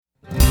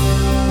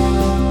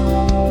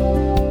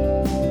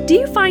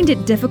find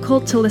it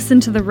difficult to listen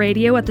to the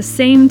radio at the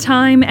same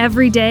time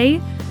every day?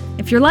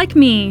 If you're like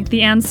me,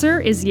 the answer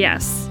is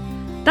yes.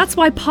 That's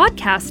why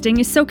podcasting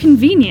is so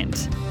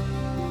convenient.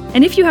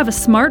 And if you have a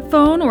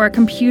smartphone or a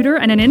computer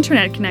and an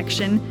internet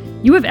connection,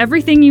 you have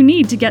everything you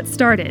need to get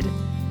started.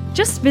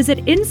 Just visit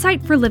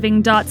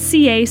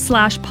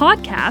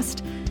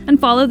insightforliving.ca/podcast and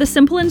follow the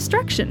simple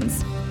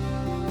instructions.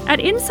 At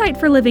Insight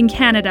for Living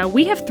Canada,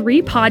 we have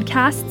 3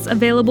 podcasts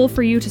available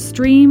for you to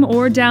stream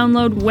or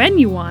download when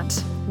you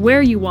want,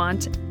 where you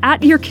want,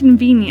 at your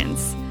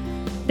convenience.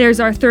 There's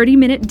our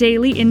 30-minute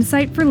daily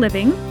Insight for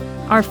Living,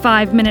 our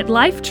 5-minute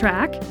life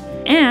track,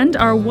 and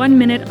our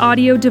 1-minute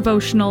audio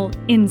devotional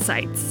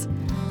Insights.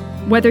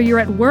 Whether you're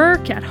at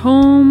work, at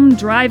home,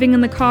 driving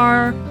in the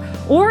car,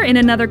 or in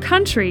another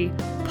country,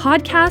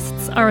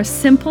 podcasts are a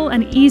simple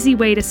and easy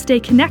way to stay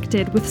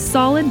connected with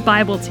solid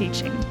Bible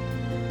teaching.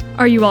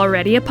 Are you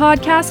already a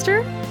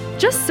podcaster?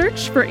 Just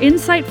search for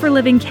Insight for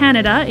Living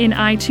Canada in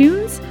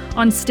iTunes,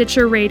 on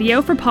Stitcher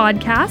Radio for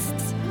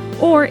podcasts,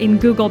 or in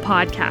Google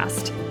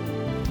Podcast.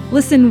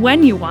 Listen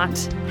when you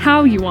want,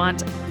 how you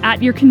want,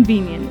 at your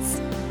convenience.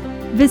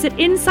 Visit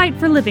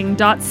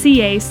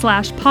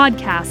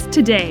insightforliving.ca/podcast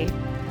today.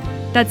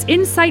 That's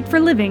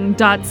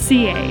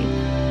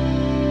insightforliving.ca.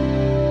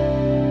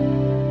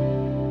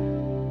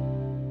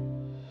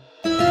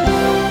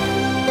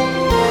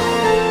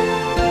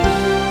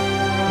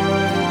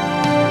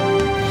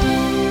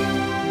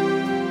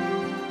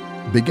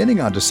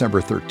 Beginning on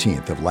December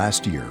 13th of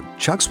last year,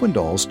 Chuck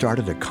Swindoll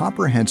started a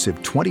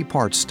comprehensive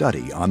 20-part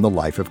study on the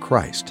life of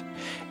Christ.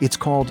 It's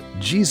called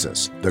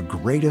Jesus, the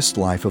Greatest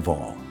Life of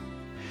All.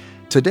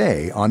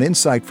 Today on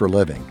Insight for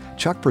Living,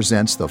 Chuck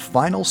presents the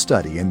final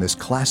study in this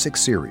classic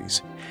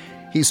series.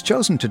 He's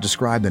chosen to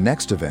describe the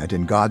next event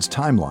in God's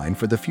timeline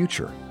for the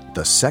future,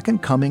 the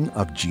second coming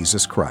of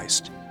Jesus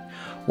Christ.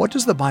 What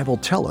does the Bible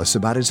tell us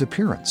about his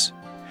appearance?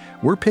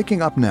 We're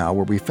picking up now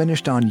where we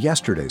finished on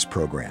yesterday's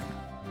program.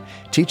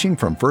 Teaching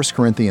from 1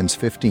 Corinthians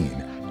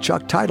 15,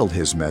 Chuck titled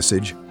his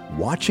message,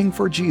 Watching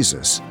for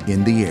Jesus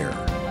in the Air.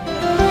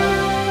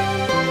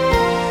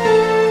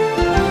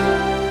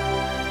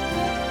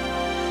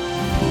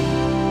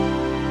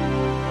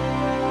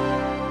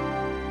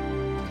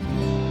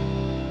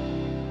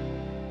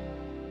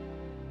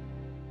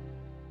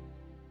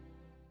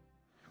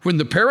 When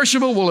the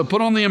perishable will have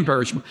put on the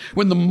imperishable,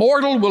 when the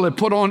mortal will have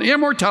put on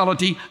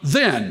immortality,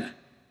 then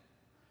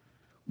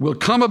will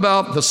come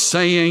about the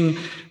saying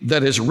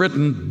that is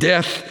written,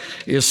 death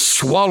is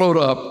swallowed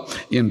up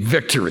in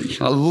victory.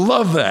 I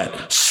love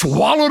that.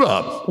 Swallowed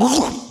up.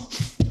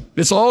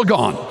 It's all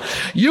gone.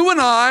 You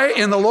and I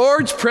in the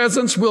Lord's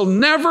presence will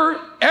never,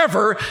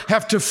 ever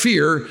have to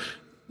fear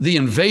the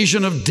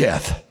invasion of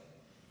death.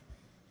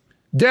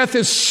 Death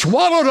is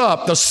swallowed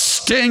up. The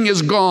sting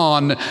is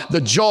gone.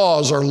 The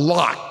jaws are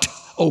locked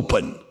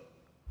open.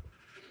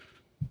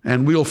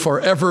 And we'll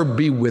forever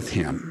be with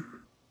him.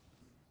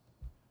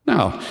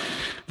 Now,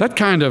 that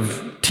kind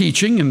of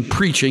teaching and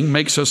preaching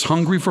makes us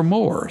hungry for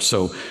more.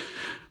 So,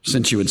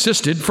 since you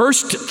insisted, 1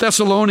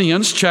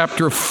 Thessalonians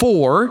chapter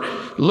 4,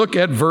 look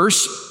at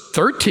verse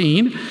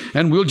 13,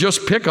 and we'll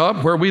just pick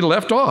up where we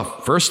left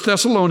off. 1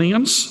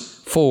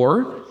 Thessalonians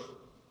 4,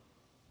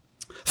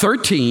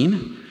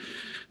 13.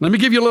 Let me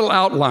give you a little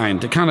outline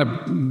to kind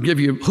of give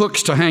you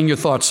hooks to hang your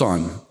thoughts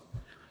on.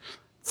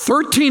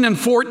 13 and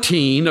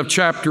 14 of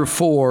chapter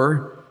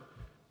 4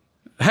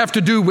 have to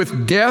do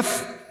with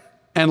death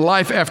and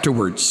life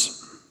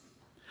afterwards.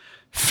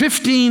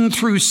 15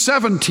 through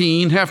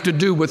 17 have to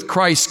do with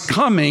Christ's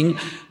coming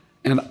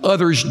and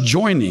others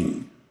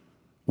joining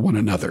one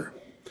another.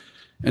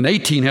 And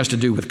 18 has to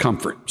do with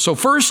comfort. So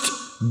first,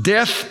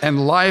 death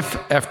and life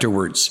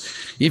afterwards.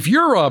 If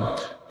you're a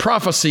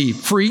prophecy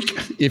freak,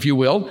 if you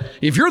will,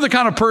 if you're the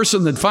kind of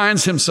person that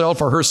finds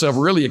himself or herself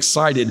really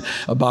excited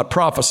about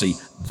prophecy,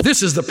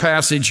 this is the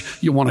passage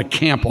you want to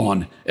camp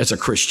on as a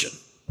Christian.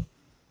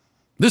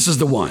 This is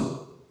the one.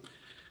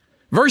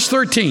 Verse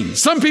 13,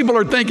 some people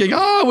are thinking,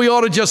 we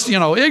ought to just,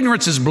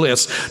 ignorance is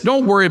bliss.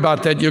 Don't worry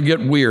about that, you'll get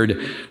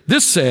weird.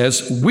 This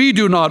says, we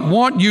do not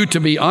want you to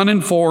be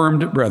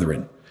uninformed,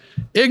 brethren.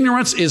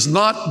 Ignorance is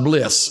not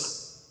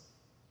bliss.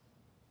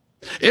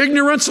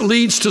 Ignorance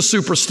leads to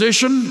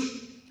superstition,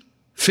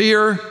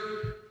 fear,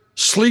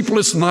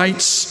 sleepless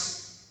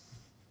nights,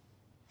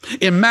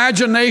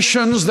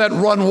 imaginations that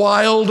run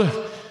wild.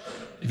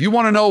 If you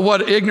want to know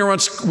what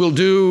ignorance will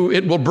do,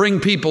 it will bring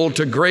people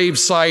to grave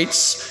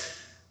sites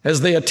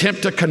as they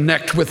attempt to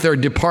connect with their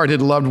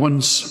departed loved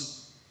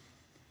ones.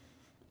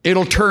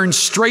 It'll turn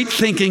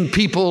straight-thinking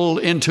people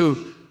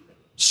into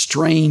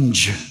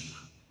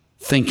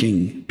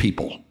strange-thinking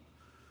people.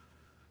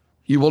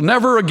 You will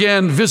never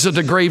again visit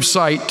a grave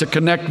site to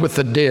connect with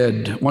the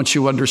dead once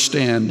you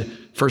understand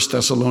 1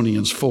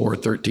 Thessalonians 4,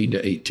 13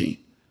 to 18.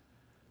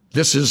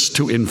 This is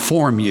to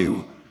inform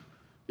you.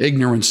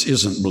 Ignorance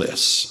isn't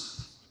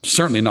bliss.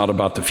 Certainly not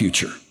about the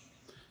future.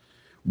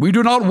 We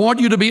do not want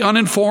you to be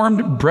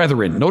uninformed,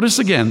 brethren. Notice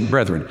again,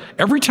 brethren.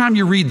 Every time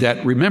you read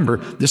that, remember,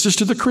 this is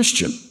to the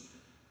Christian.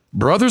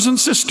 Brothers and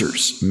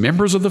sisters,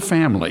 members of the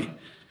family.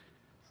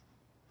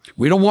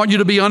 We don't want you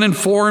to be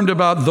uninformed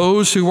about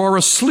those who are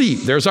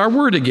asleep. There's our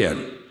word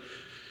again.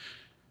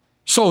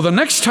 So the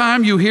next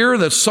time you hear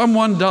that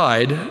someone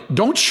died,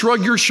 don't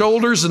shrug your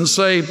shoulders and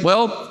say,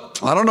 well,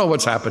 I don't know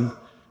what's happened.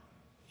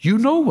 You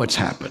know what's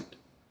happened.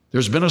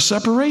 There's been a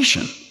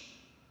separation.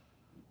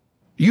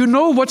 You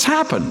know what's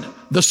happened.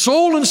 The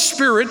soul and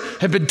spirit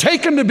have been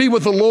taken to be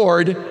with the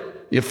Lord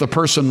if the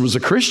person was a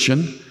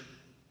Christian,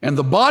 and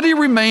the body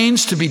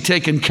remains to be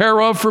taken care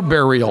of for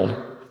burial.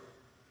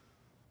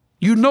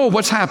 You know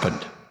what's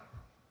happened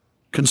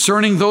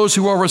concerning those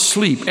who are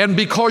asleep. And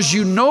because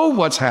you know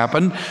what's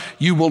happened,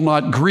 you will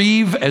not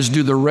grieve as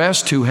do the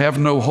rest who have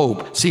no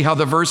hope. See how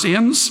the verse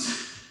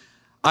ends?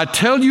 I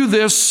tell you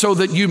this so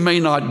that you may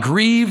not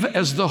grieve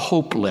as the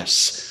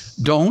hopeless.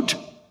 Don't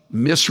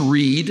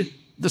misread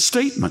the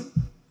statement.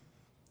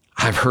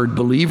 I've heard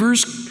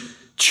believers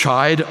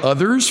chide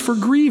others for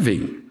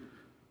grieving.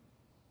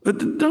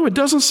 But no, it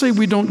doesn't say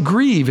we don't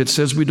grieve. It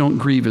says we don't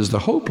grieve as the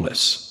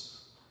hopeless.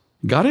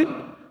 Got it?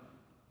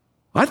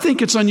 I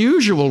think it's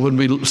unusual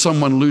when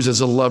someone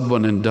loses a loved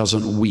one and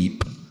doesn't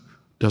weep,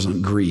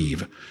 doesn't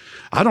grieve.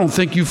 I don't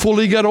think you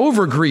fully get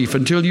over grief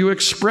until you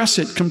express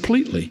it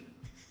completely.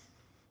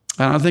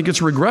 And I think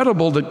it's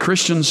regrettable that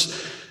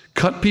Christians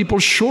cut people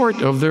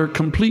short of their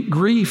complete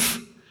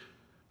grief.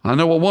 I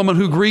know a woman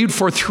who grieved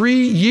for 3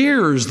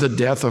 years the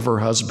death of her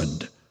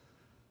husband.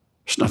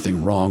 There's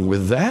nothing wrong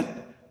with that.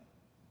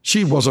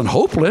 She wasn't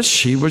hopeless.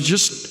 She was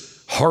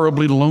just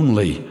horribly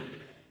lonely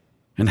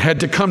and had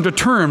to come to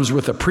terms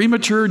with a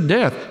premature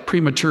death,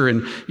 premature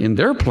in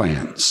their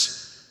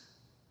plans.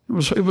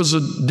 It was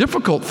a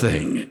difficult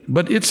thing,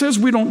 but it says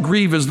we don't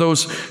grieve as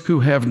those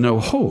who have no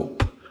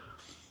hope.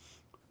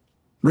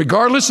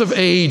 Regardless of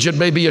age, it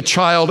may be a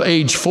child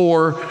age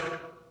 4,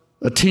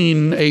 a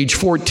teen age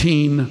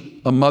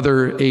 14, a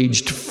mother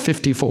aged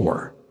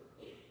 54,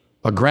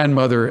 a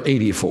grandmother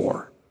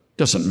 84.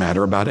 Doesn't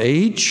matter about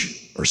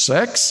age or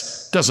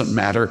sex, doesn't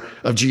matter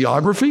of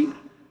geography.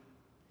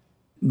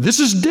 This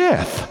is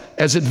death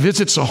as it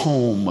visits a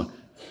home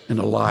and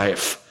a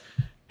life.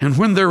 And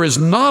when there is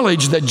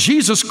knowledge that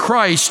Jesus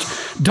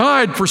Christ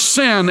died for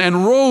sin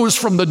and rose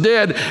from the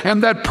dead,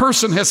 and that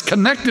person has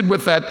connected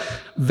with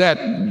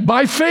that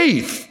by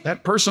faith,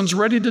 that person's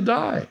ready to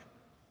die,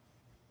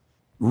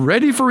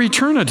 ready for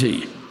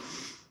eternity.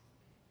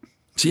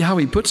 See how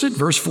he puts it?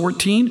 Verse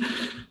 14,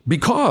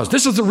 because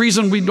this is the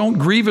reason we don't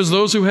grieve as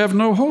those who have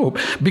no hope.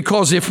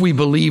 Because if we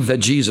believe that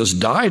Jesus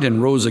died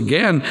and rose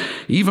again,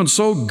 even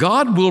so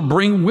God will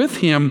bring with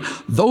him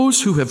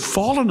those who have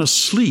fallen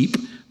asleep.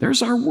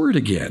 There's our word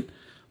again.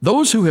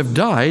 Those who have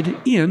died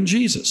in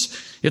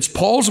Jesus. It's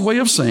Paul's way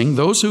of saying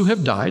those who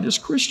have died as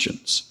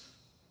Christians.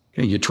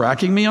 Okay, you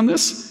tracking me on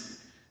this?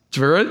 It's a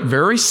very,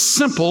 very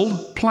simple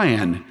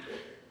plan.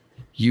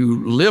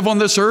 You live on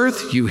this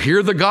earth, you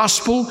hear the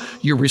gospel,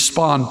 you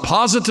respond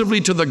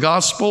positively to the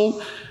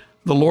gospel,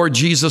 the Lord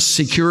Jesus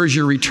secures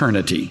your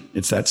eternity.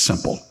 It's that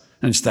simple,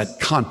 and it's that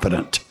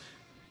confident.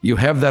 You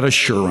have that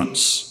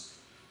assurance.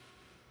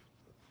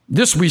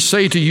 This we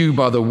say to you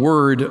by the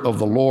word of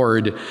the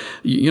Lord.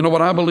 You know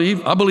what I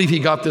believe? I believe he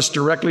got this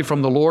directly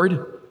from the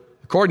Lord.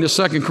 According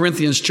to 2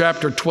 Corinthians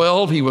chapter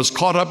 12, he was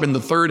caught up in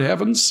the third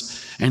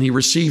heavens, and he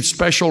received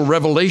special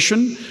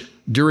revelation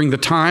during the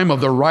time of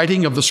the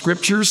writing of the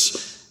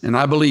scriptures. And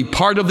I believe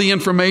part of the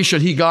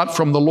information he got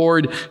from the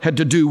Lord had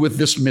to do with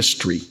this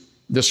mystery,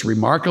 this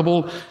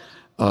remarkable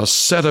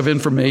set of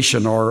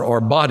information or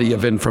body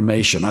of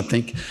information. I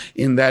think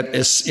in that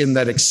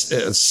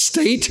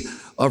state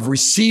of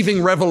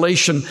receiving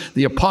revelation,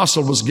 the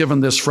apostle was given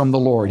this from the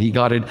Lord. He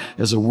got it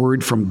as a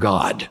word from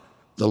God.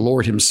 The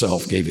Lord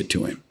himself gave it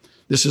to him.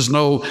 This is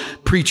no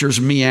preacher's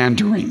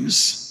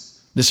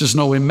meanderings. This is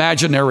no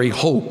imaginary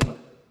hope.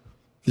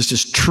 This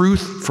is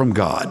truth from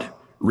God,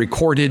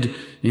 recorded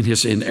in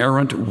his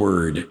inerrant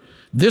word.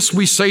 This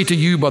we say to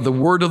you by the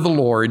word of the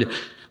Lord,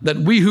 that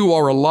we who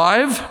are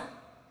alive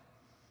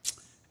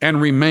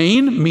and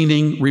remain,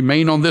 meaning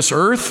remain on this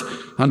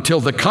earth until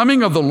the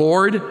coming of the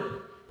Lord.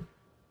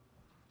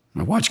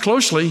 Now watch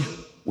closely.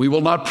 We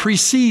will not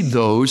precede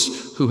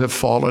those who have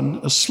fallen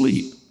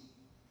asleep.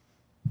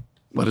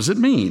 What does it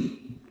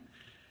mean?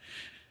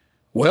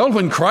 Well,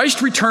 when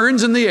Christ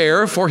returns in the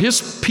air for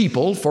his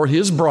people, for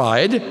his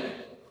bride,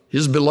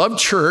 his beloved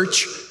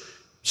church,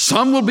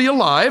 some will be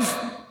alive,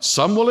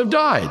 some will have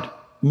died.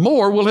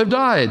 More will have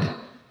died.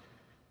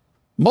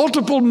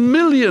 Multiple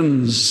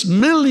millions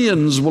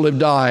will have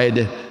died,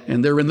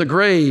 and they're in the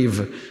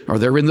grave, or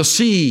they're in the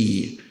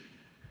sea,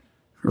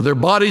 or their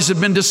bodies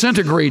have been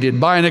disintegrated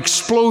by an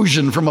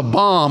explosion from a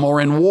bomb or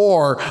in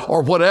war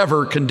or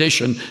whatever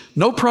condition.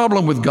 No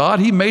problem with God.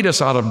 He made us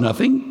out of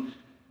nothing.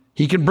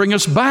 He can bring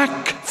us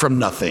back from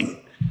nothing.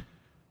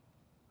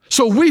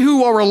 So we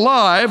who are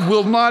alive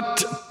will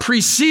not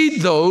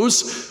precede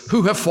those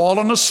who have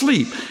fallen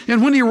asleep.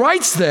 And when he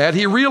writes that,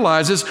 he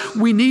realizes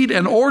we need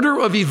an order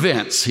of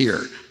events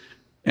here.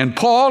 And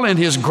Paul, in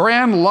his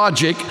grand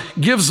logic,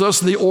 gives us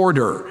the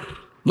order.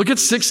 Look at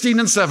 16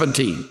 and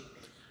 17.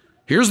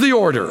 Here's the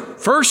order.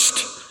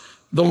 First,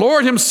 the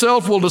Lord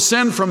himself will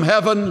descend from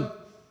heaven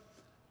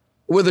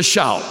with a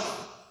shout.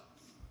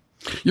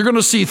 You're going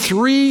to see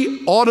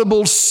 3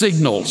 audible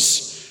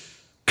signals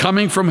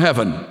coming from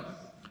heaven.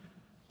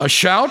 A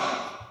shout,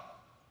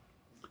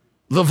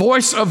 the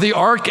voice of the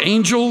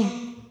archangel,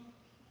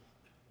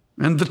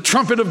 and the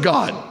trumpet of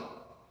God.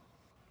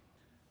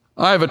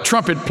 I have a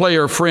trumpet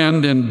player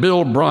friend in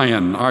Bill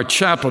Bryan, our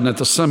chaplain at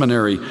the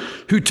seminary,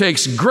 who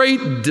takes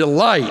great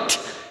delight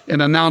in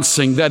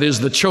announcing that is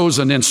the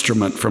chosen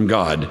instrument from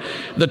God,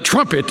 the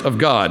trumpet of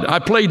God. I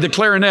played the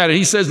clarinet, and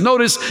he says,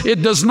 notice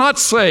it does not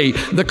say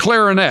the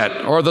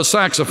clarinet or the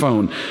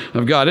saxophone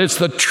of God. It's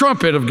the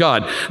trumpet of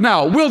God.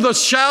 Now, will the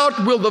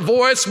shout, will the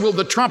voice, will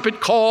the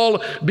trumpet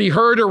call be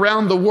heard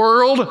around the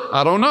world?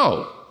 I don't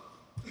know.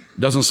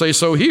 Doesn't say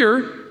so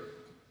here.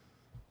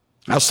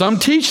 Now, some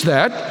teach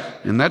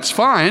that, and that's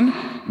fine.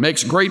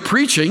 Makes great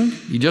preaching.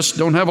 You just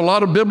don't have a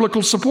lot of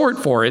biblical support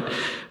for it.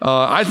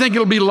 I think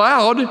it'll be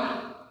loud.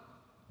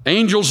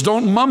 Angels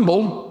don't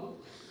mumble.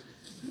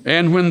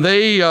 And when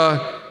they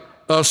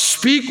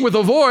speak with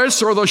a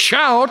voice or the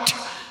shout,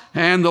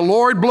 and the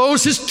Lord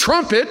blows his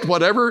trumpet,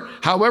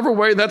 however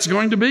way that's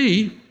going to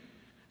be,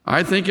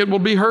 I think it will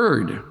be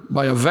heard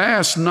by a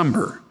vast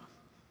number.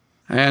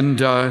 And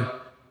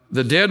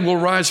the dead will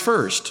rise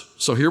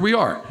first. So here we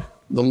are.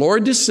 The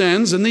Lord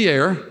descends in the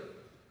air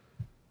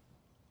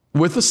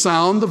with the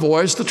sound, the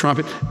voice, the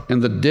trumpet,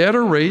 and the dead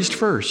are raised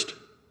first.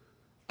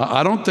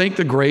 I don't think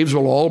the graves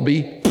will all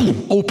be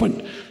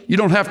opened. You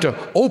don't have to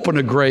open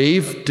a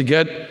grave to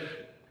get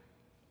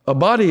a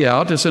body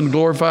out that's in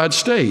glorified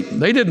state.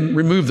 They didn't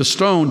remove the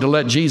stone to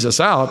let Jesus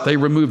out. They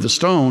removed the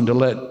stone to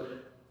let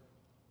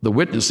the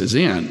witnesses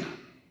in.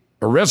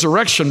 A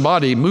resurrection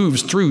body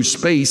moves through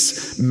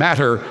space,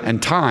 matter,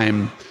 and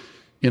time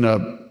in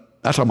a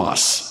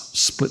atomos,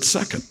 split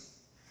second.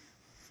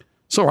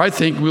 So I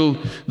think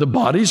the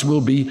bodies will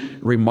be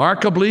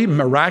remarkably,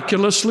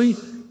 miraculously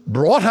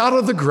brought out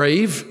of the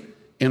grave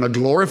in a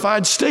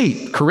glorified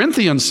state.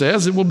 Corinthians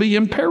says it will be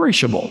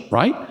imperishable,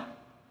 right?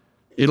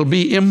 It'll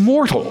be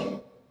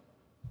immortal.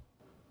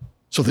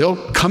 So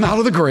they'll come out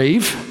of the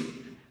grave.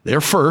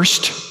 They're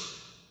first.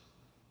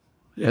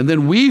 And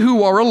then we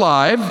who are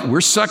alive,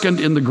 we're second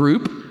in the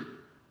group.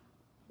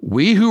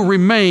 We who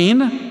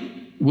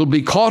remain will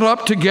be caught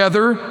up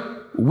together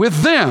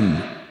with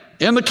them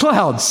in the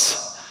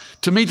clouds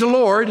to meet the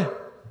Lord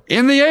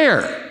in the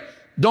air.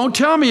 Don't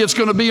tell me it's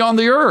going to be on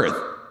the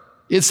earth.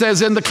 It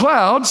says in the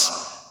clouds,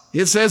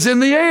 it says in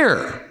the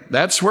air.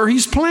 That's where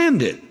he's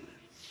planned it.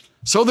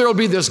 So there'll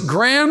be this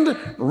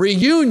grand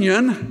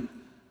reunion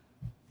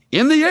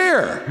in the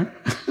air.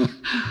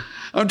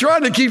 I'm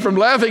trying to keep from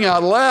laughing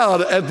out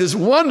loud at this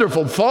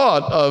wonderful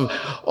thought of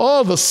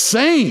all the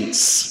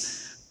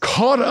saints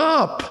caught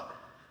up.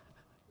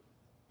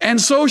 And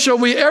so shall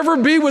we ever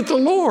be with the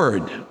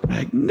Lord.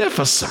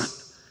 Magnificent.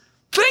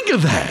 Think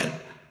of that.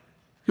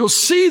 You'll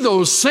see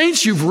those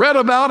saints you've read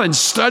about and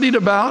studied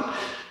about.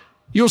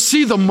 You'll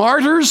see the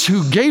martyrs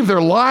who gave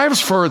their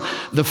lives for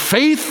the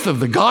faith of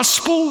the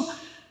gospel.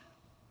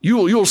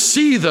 You'll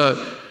see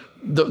the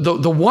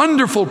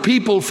wonderful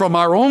people from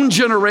our own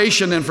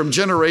generation and from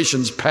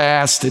generations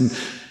past, and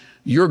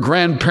your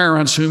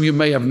grandparents whom you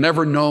may have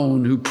never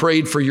known who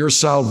prayed for your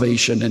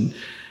salvation, and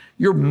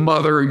your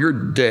mother, your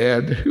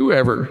dad,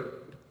 whoever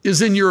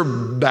is in your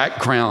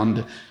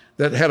background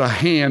that had a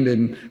hand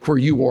in where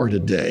you are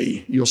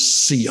today. You'll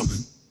see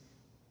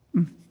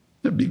them.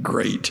 That'd be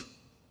great.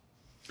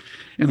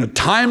 In a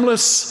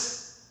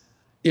timeless,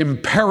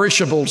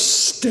 imperishable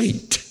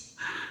state.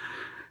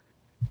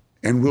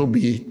 And we'll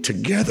be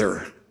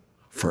together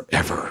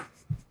forever.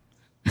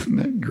 Isn't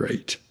that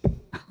great?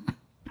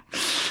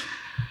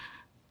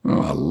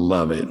 Oh, I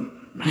love it.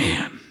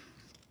 Man.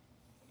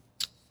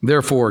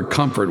 Therefore,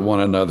 comfort one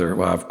another.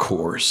 Well, of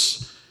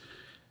course.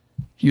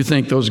 You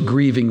think those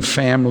grieving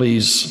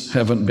families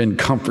haven't been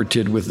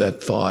comforted with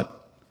that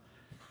thought?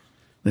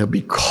 They'll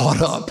be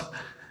caught up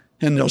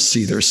and they'll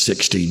see their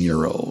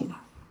 16-year-old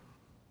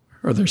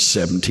or their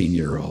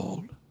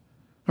 17-year-old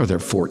or their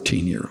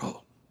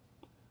 14-year-old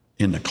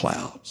in the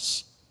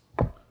clouds,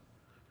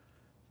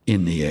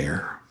 in the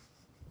air,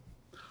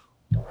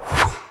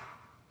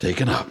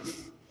 taken up.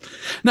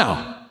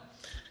 Now,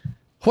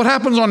 what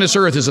happens on this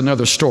earth is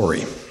another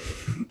story,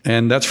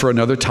 and that's for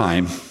another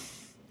time,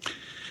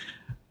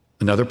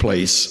 another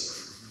place.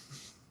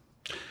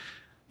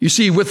 You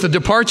see, with the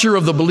departure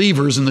of the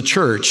believers in the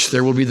church,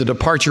 there will be the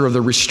departure of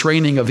the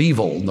restraining of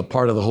evil on the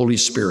part of the Holy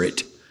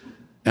Spirit,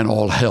 and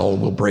all hell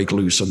will break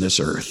loose on this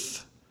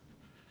earth,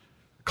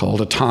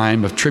 called a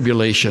time of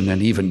tribulation,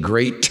 and even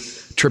great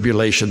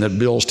tribulation that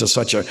builds to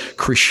such a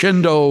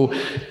crescendo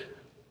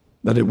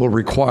that it will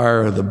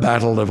require the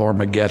battle of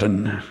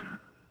Armageddon,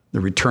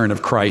 the return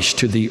of Christ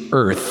to the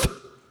earth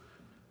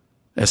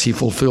as he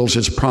fulfills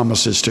his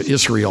promises to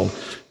Israel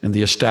and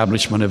the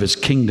establishment of his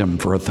kingdom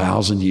for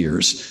 1,000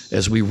 years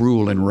as we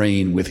rule and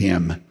reign with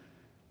him,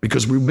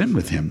 because we've been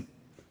with him.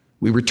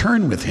 We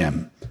return with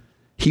him.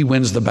 He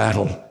wins the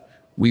battle.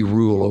 We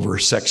rule over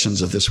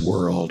sections of this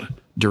world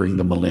during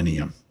the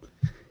millennium.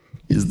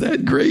 Is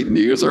that great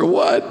news or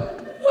what?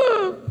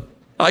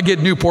 I get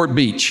Newport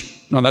Beach.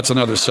 No, that's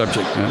another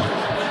subject.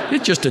 Man.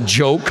 It's just a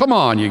joke. Come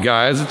on, you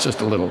guys. It's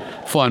just a little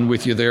fun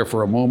with you there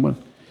for a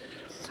moment.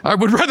 I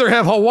would rather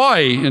have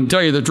Hawaii, and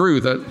tell you the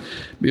truth. That'd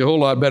be a whole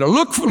lot better.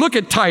 Look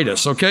at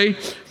Titus, okay?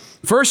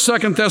 1st,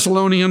 2nd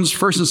Thessalonians,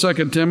 1st and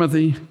 2nd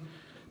Timothy.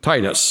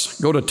 Titus.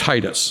 Go to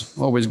Titus.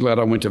 Always glad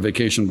I went to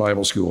Vacation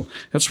Bible School.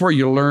 That's where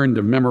you learn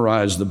to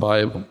memorize the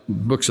Bible,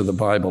 books of the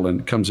Bible, and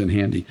it comes in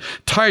handy.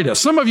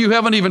 Titus. Some of you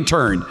haven't even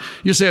turned.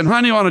 You're saying,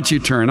 honey, why don't you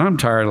turn? I'm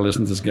tired of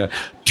listening to this guy.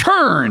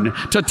 Turn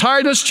to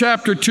Titus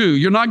chapter 2.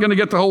 You're not going to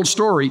get the whole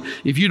story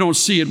if you don't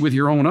see it with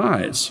your own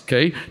eyes.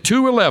 Okay?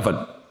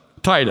 2:11.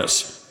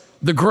 Titus.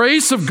 The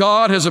grace of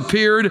God has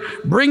appeared,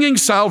 bringing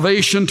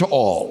salvation to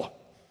all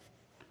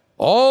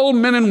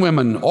men and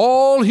women,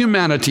 all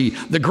humanity.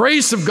 The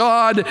grace of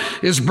God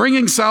is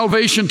bringing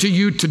salvation to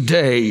you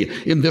today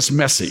in this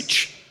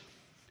message.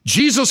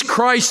 Jesus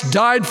Christ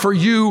died for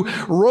you,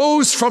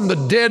 rose from the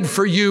dead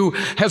for you,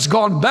 has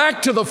gone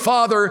back to the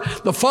Father.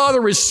 The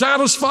Father is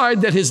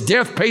satisfied that his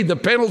death paid the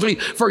penalty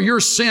for your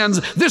sins.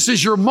 This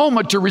is your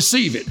moment to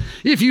receive it.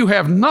 If you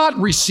have not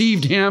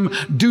received him,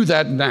 do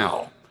that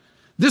now.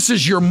 This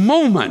is your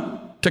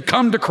moment to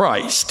come to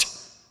Christ.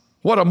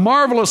 What a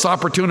marvelous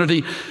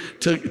opportunity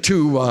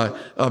to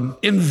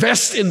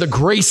invest in the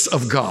grace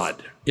of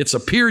God. It's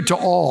appeared to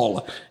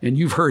all, and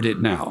you've heard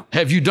it now.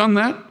 Have you done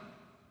that?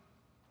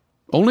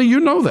 Only you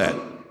know that.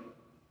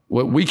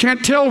 Well, we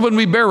can't tell when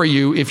we bury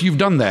you if you've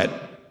done that.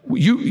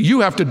 You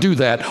have to do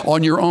that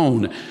on your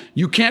own.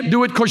 You can't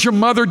do it because your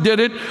mother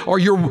did it, or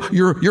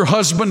your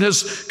husband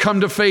has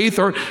come to faith,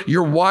 or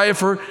your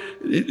wife, or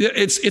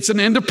it's an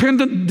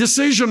independent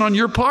decision on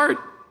your part.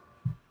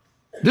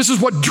 This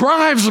is what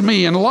drives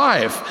me in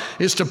life,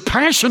 is to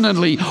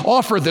passionately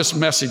offer this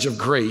message of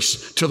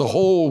grace to the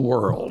whole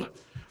world.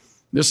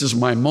 This is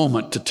my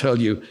moment to tell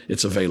you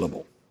it's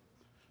available.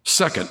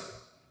 Second,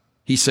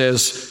 he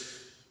says,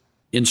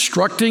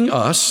 instructing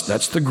us,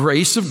 that's the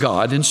grace of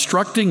God,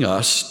 instructing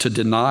us to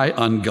deny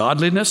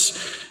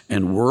ungodliness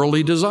and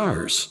worldly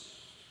desires.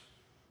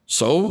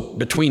 So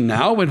between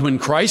now and when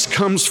Christ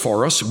comes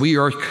for us, we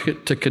are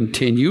to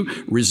continue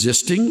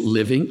resisting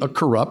living a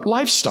corrupt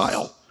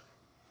lifestyle.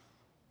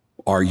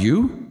 Are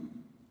you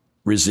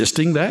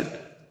resisting that?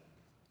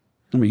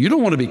 I mean, you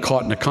don't want to be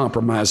caught in a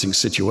compromising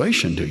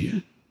situation, do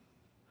you?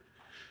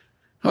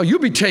 Oh, you'll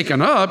be taken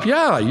up.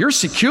 Yeah, you're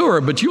secure,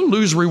 but you'll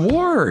lose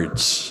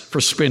rewards for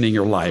spending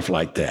your life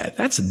like that.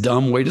 That's a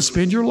dumb way to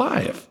spend your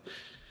life.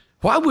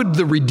 Why would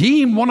the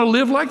redeemed want to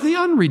live like the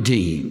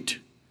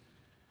unredeemed?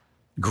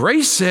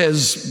 Grace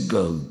says,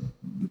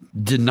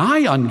 deny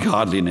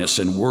ungodliness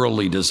and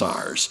worldly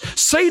desires.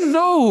 Say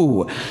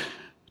no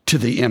to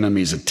the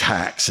enemy's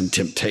attacks and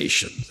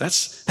temptations.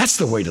 That's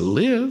the way to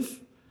live.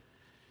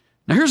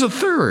 Now here's a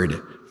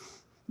third.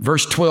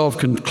 Verse 12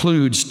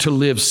 concludes, to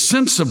live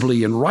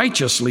sensibly and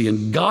righteously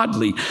and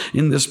godly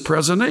in this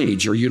present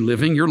age. Are you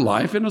living your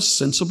life in a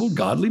sensible,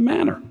 godly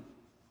manner?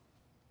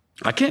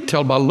 I can't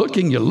tell by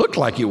looking. You look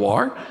like you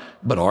are,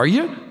 but are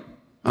you?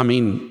 I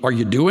mean, are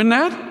you doing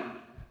that?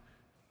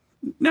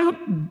 Now,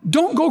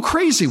 don't go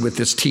crazy with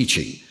this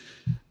teaching.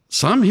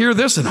 Some hear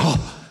this and,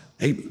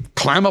 they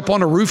climb up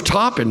on a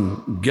rooftop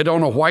and get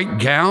on a white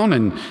gown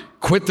and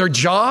quit their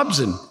jobs.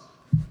 And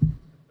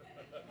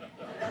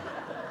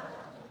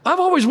I've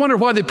always wondered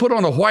why they put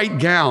on a white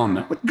gown.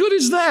 What good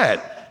is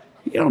that?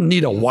 You don't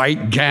need a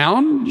white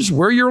gown. Just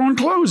wear your own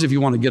clothes if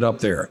you want to get up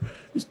there.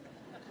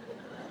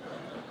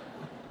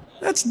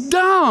 That's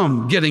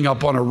dumb, getting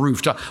up on a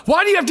rooftop.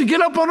 Why do you have to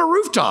get up on a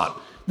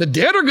rooftop? The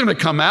dead are going to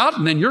come out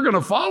and then you're going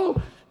to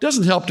follow.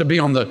 Doesn't help to be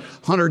on the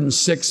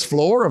 106th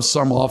floor of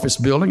some office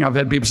building. I've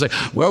had people say,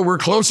 well, we're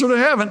closer to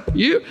heaven.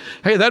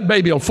 Hey, that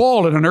baby will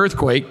fall in an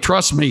earthquake.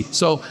 Trust me.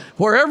 So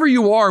wherever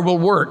you are will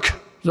work.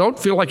 Don't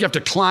feel like you have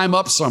to climb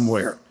up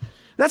somewhere.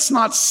 That's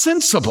not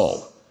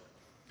sensible.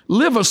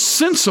 Live a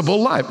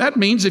sensible life. That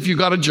means if you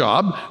got a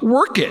job,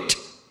 work it.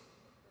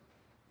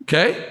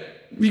 Okay?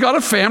 You got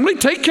a family,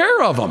 take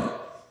care of them.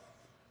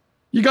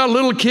 You got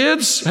little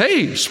kids,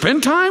 hey,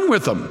 spend time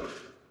with them.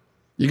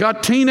 You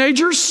got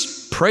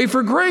teenagers, pray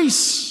for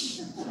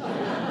grace.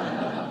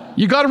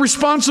 You got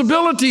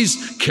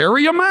responsibilities,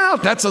 carry them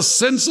out. That's a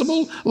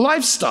sensible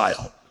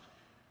lifestyle.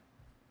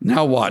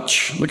 Now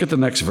watch, look at the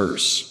next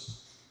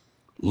verse.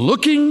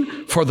 Looking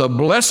for the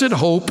blessed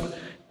hope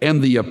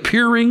and the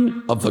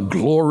appearing of the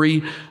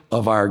glory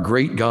of our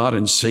great God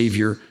and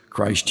Savior,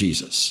 Christ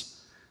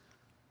Jesus.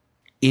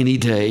 Any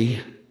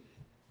day,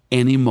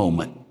 any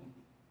moment.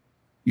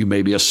 You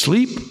may be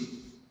asleep.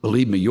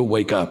 Believe me, you'll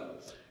wake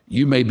up.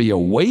 You may be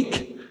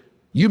awake.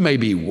 You may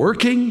be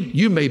working.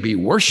 You may be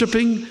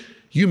worshiping.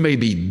 You may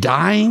be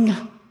dying.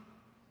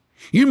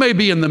 You may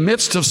be in the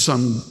midst of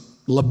some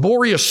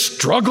laborious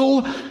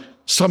struggle,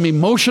 some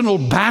emotional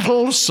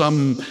battle,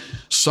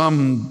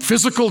 some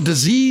physical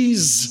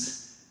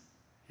disease.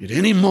 At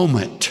any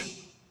moment,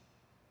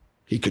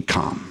 he could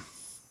come.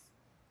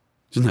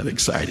 Isn't that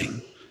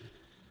exciting?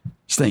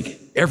 Just think,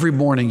 every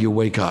morning you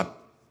wake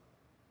up,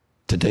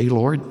 today,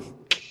 Lord,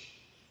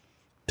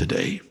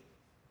 today.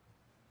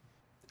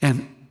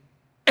 And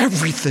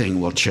everything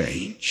will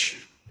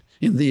change.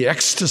 in the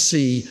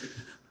ecstasy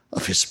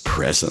of his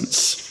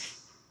presence.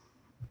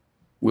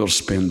 We'll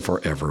spend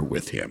forever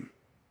with him.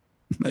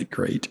 Isn't that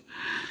great?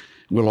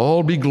 We'll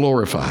all be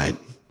glorified,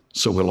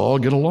 so we'll all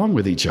get along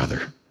with each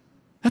other.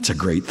 That's a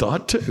great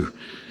thought, too.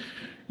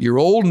 Your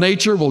old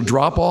nature will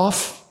drop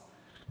off,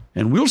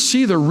 and we'll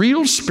see the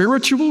real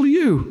spiritual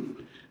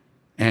you,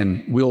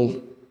 and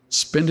we'll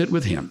spend it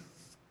with him.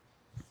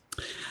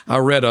 I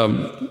read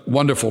a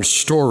wonderful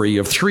story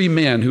of 3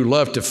 men who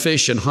loved to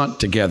fish and hunt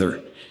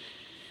together.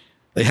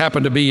 They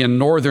happened to be in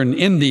northern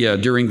India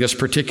during this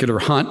particular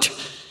hunt.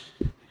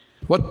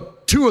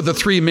 What 2 of the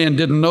 3 men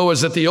didn't know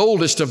is that the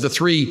oldest of the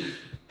 3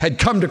 had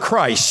come to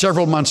Christ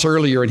several months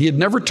earlier, and he had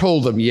never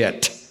told them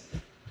yet.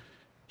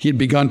 He had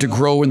begun to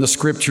grow in the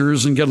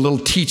scriptures and get a little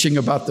teaching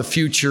about the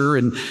future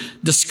and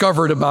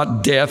discovered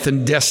about death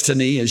and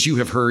destiny, as you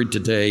have heard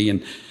today.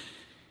 And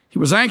he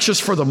was anxious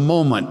for the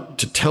moment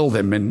to tell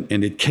them, and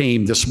it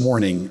came this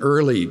morning,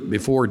 early,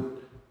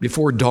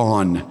 before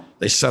dawn.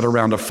 They sat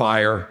around a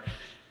fire.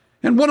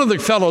 And one of the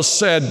fellows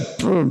said,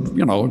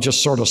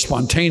 just sort of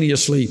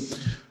spontaneously,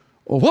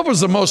 well, what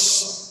was the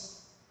most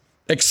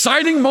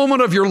exciting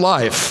moment of your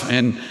life?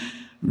 And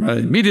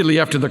immediately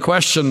after the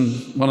question,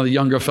 one of the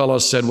younger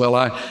fellows said, well,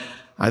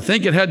 I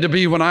think it had to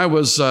be when I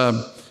was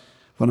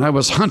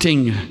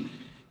hunting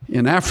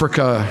in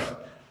Africa.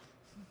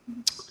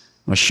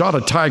 I shot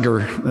a tiger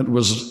that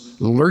was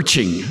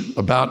lurching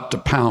about to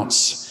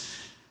pounce.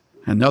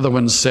 Another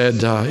one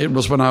said, it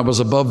was when I was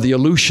above the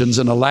Aleutians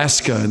in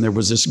Alaska, and there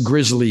was this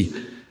grizzly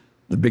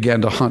that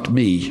began to hunt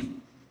me.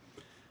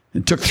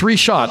 It took 3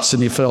 shots,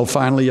 and he fell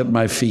finally at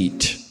my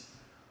feet.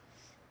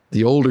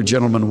 The older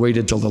gentleman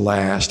waited till the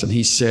last, and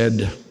he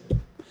said,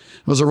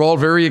 those are all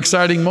very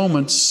exciting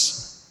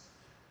moments,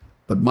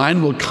 but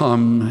mine will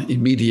come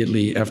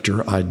immediately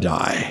after I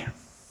die.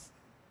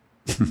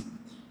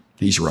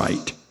 He's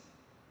right.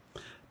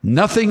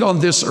 Nothing on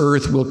this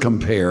earth will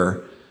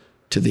compare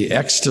to the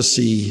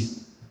ecstasy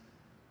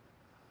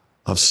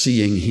of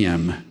seeing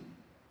him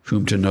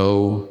whom to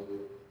know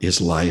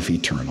is life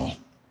eternal.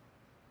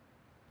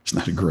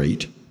 Isn't that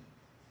great? It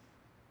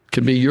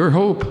can be your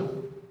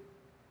hope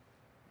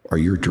or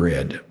your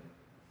dread.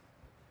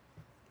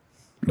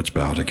 Let's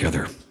bow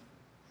together.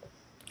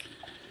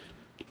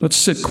 Let's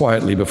sit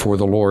quietly before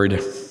the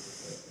Lord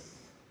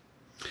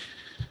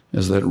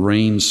as that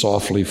rain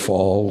softly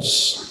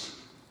falls,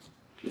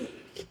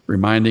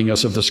 reminding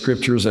us of the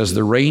scriptures. As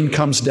the rain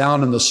comes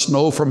down and the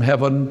snow from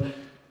heaven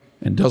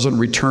and doesn't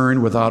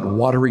return without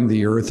watering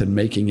the earth and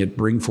making it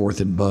bring forth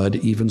and bud,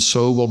 even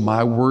so will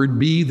my word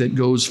be that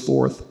goes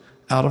forth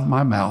out of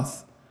my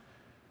mouth.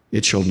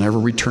 It shall never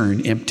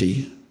return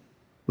empty,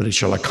 but it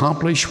shall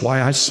accomplish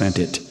why I sent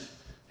it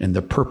and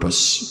the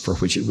purpose for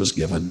which it was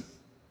given.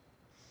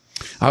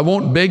 I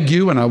won't beg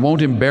you and I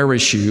won't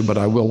embarrass you, but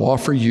I will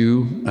offer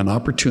you an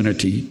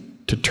opportunity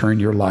to turn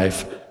your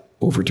life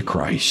over to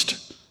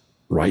Christ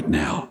right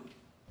now.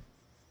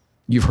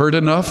 You've heard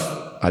enough.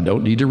 I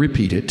don't need to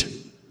repeat it.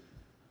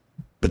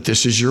 But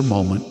this is your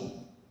moment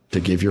to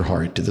give your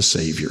heart to the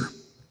Savior.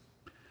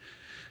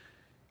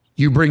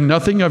 You bring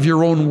nothing of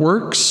your own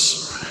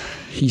works.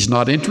 He's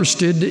not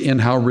interested in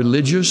how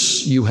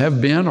religious you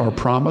have been or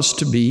promised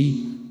to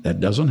be. That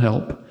doesn't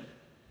help.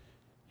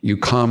 You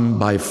come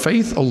by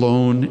faith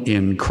alone,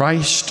 in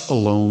Christ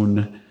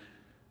alone,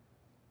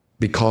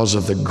 because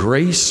of the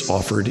grace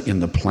offered in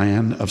the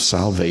plan of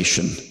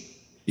salvation.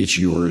 It's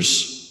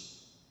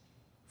yours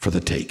for the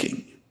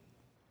taking.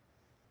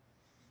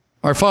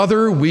 Our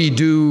Father, we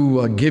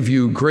do give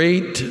you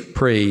great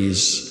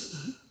praise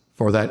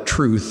for that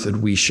truth that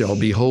we shall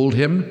behold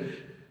him,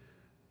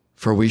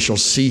 for we shall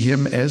see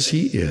him as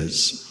he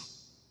is.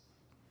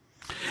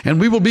 And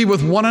we will be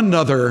with one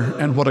another,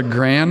 and what a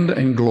grand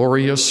and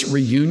glorious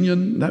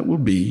reunion that will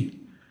be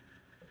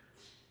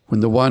when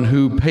the one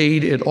who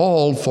paid it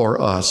all for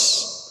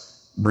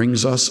us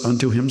brings us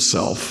unto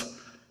himself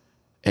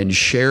and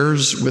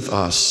shares with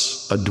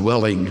us a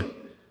dwelling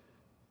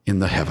in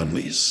the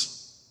heavenlies.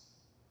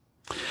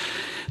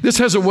 This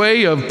has a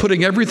way of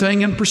putting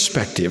everything in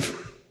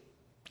perspective.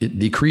 It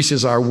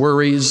decreases our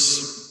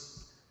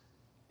worries.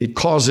 It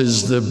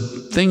causes the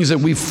things that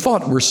we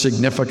thought were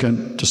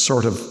significant to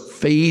sort of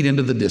fade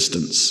into the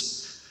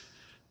distance.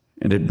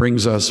 And it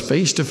brings us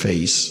face to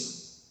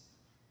face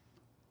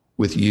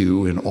with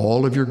you in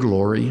all of your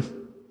glory.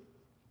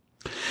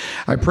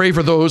 I pray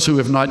for those who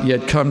have not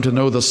yet come to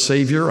know the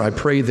Savior. I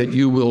pray that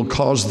you will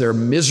cause their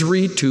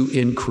misery to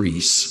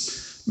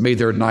increase. May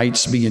their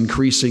nights be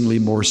increasingly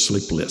more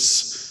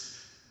sleepless.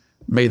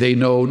 May they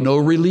know no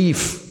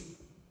relief.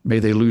 May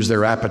they lose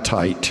their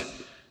appetite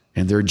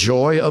and their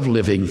joy of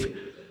living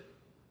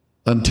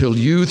until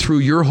you, through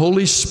your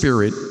Holy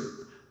Spirit,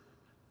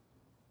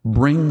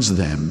 brings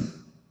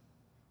them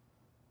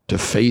to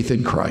faith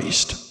in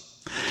Christ.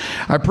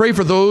 I pray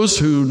for those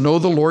who know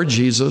the Lord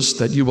Jesus,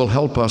 that you will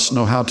help us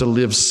know how to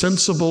live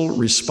sensible,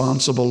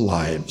 responsible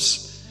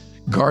lives.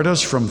 Guard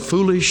us from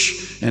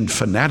foolish and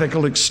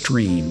fanatical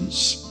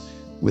extremes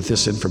with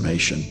this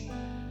information.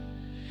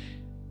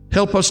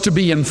 Help us to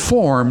be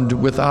informed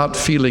without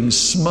feeling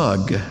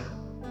smug,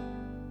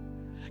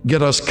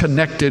 get us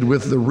connected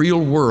with the real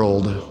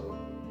world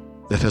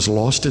that has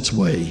lost its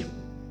way,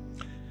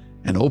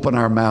 and open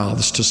our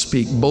mouths to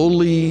speak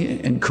boldly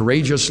and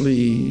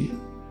courageously,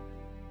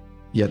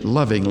 yet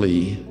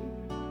lovingly,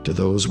 to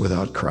those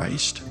without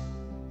Christ.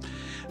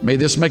 May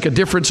this make a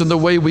difference in the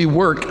way we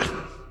work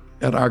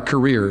at our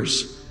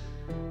careers,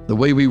 the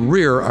way we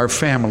rear our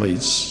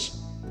families,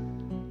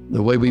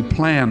 the way we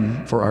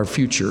plan for our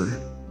future,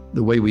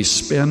 the way we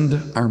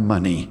spend our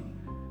money,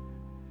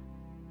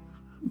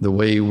 the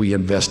way we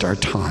invest our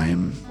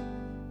time.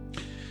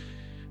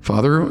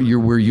 Father,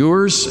 we're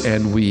yours,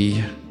 and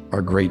we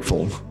are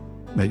grateful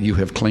that you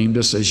have claimed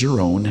us as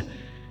your own.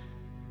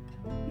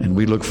 And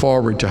we look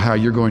forward to how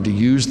you're going to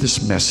use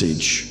this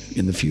message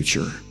in the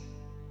future,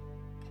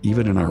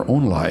 even in our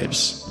own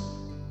lives,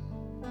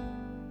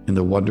 in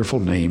the wonderful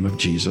name of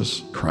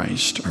Jesus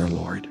Christ, our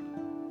Lord.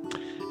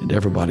 And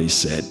everybody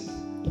said,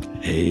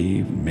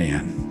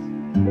 amen.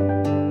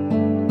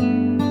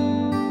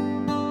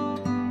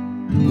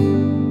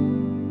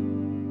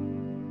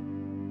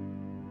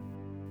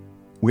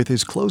 With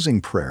his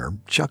closing prayer,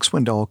 Chuck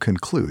Swindoll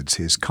concludes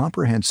his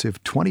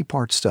comprehensive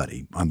 20-part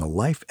study on the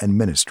life and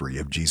ministry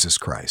of Jesus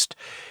Christ.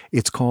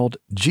 It's called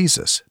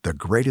Jesus, the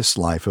Greatest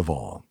Life of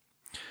All.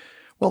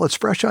 While it's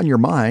fresh on your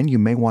mind, you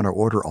may want to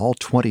order all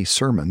 20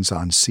 sermons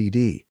on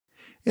CD.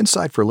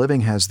 Insight for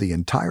Living has the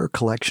entire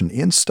collection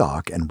in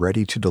stock and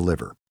ready to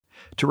deliver.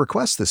 To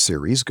request the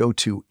series, go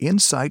to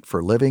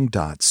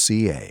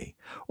insightforliving.ca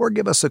or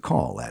give us a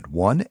call at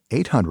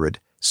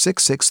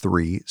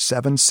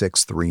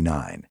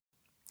 1-800-663-7639.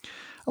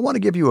 I want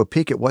to give you a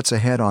peek at what's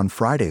ahead on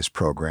Friday's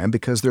program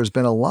because there's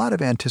been a lot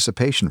of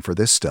anticipation for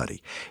this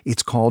study.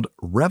 It's called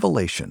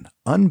Revelation,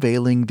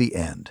 Unveiling the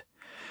End.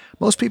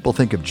 Most people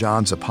think of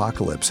John's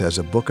Apocalypse as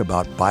a book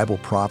about Bible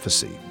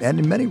prophecy, and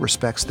in many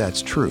respects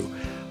that's true.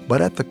 But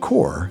at the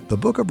core, the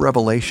book of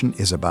Revelation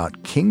is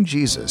about King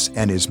Jesus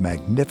and his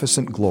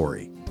magnificent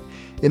glory.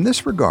 In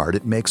this regard,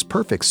 it makes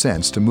perfect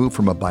sense to move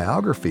from a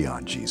biography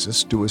on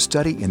Jesus to a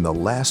study in the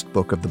last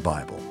book of the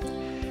Bible.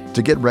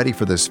 To get ready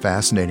for this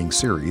fascinating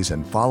series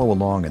and follow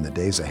along in the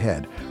days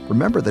ahead,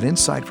 remember that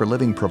Insight for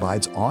Living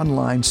provides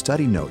online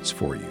study notes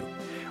for you.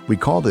 We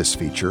call this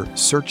feature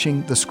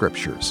Searching the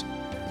Scriptures.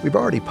 We've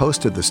already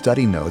posted the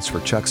study notes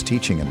for Chuck's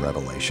teaching in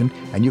Revelation,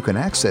 and you can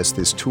access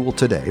this tool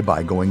today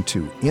by going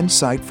to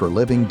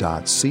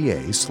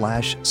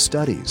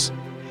insightforliving.ca/studies.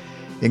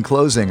 In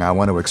closing, I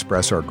want to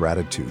express our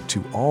gratitude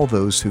to all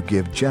those who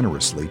give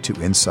generously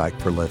to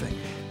Insight for Living,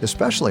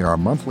 especially our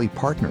monthly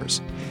partners.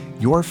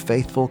 Your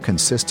faithful,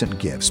 consistent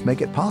gifts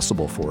make it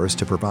possible for us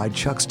to provide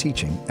Chuck's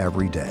teaching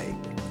every day.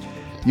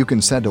 You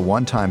can send a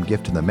one-time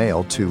gift in the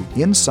mail to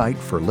Insight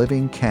for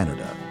Living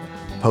Canada,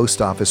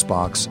 Post Office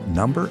Box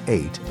number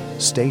 8,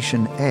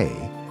 Station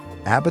A,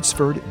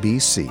 Abbotsford,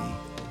 BC,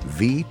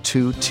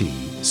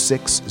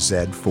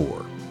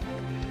 V2T6Z4.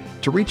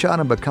 To reach out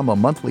and become a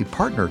monthly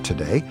partner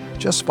today,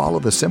 just follow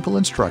the simple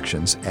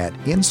instructions at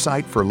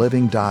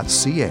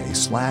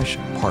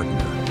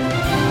insightforliving.ca/partner.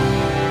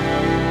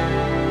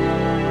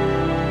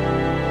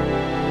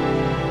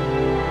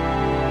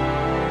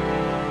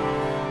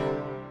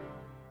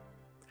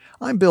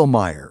 I'm Bill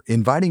Meyer,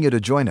 inviting you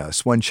to join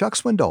us when Chuck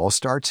Swindoll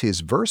starts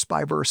his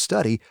verse-by-verse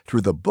study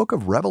through the book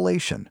of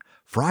Revelation,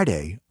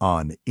 Friday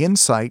on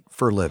Insight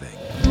for Living.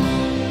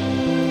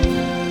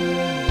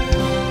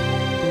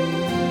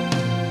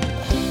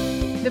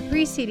 The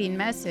preceding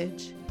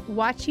message,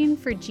 Watching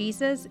for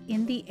Jesus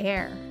in the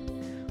Air,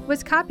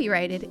 was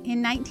copyrighted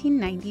in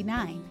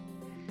 1999,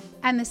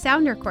 and the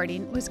sound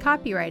recording was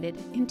copyrighted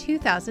in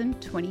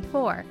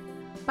 2024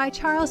 by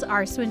Charles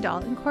R.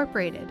 Swindoll,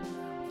 Incorporated.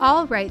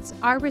 All rights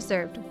are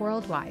reserved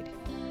worldwide.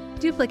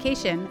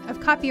 Duplication of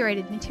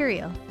copyrighted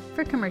material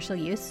for commercial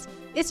use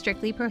is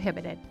strictly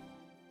prohibited.